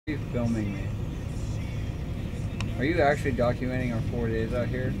Are you filming me? Are you actually documenting our 4 days out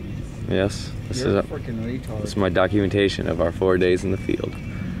here? Yes. You're a freaking retard. This is my documentation of our 4 days in the field.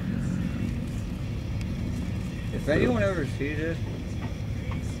 If anyone ever sees this,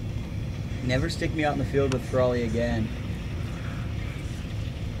 never stick me out in the field with Frawley again.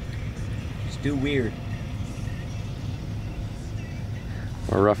 Just do weird.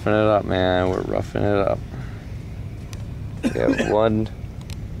 We're roughing it up, man. We're roughing it up. We have 1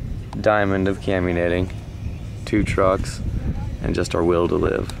 diamond of cami knitting, 2 trucks, and just our will to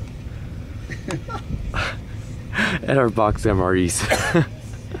live. And our box MREs.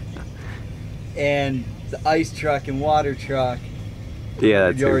 And the ice truck and water truck. Yeah,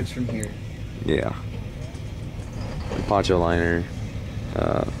 that's yards from here. Yeah. The poncho liner,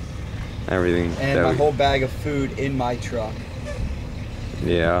 everything. And my whole bag of food in my truck.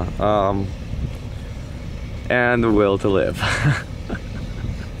 Yeah. And the will to live.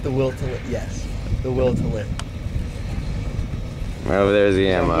 The will to live, yes. The will to live. Over there's the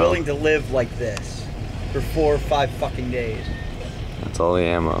ammo. I'm willing to live like this for 4 or 5 fucking days. That's all the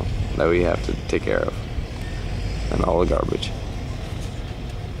ammo that we have to take care of. And all the garbage.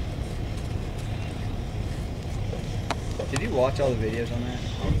 Did you watch all the videos on that?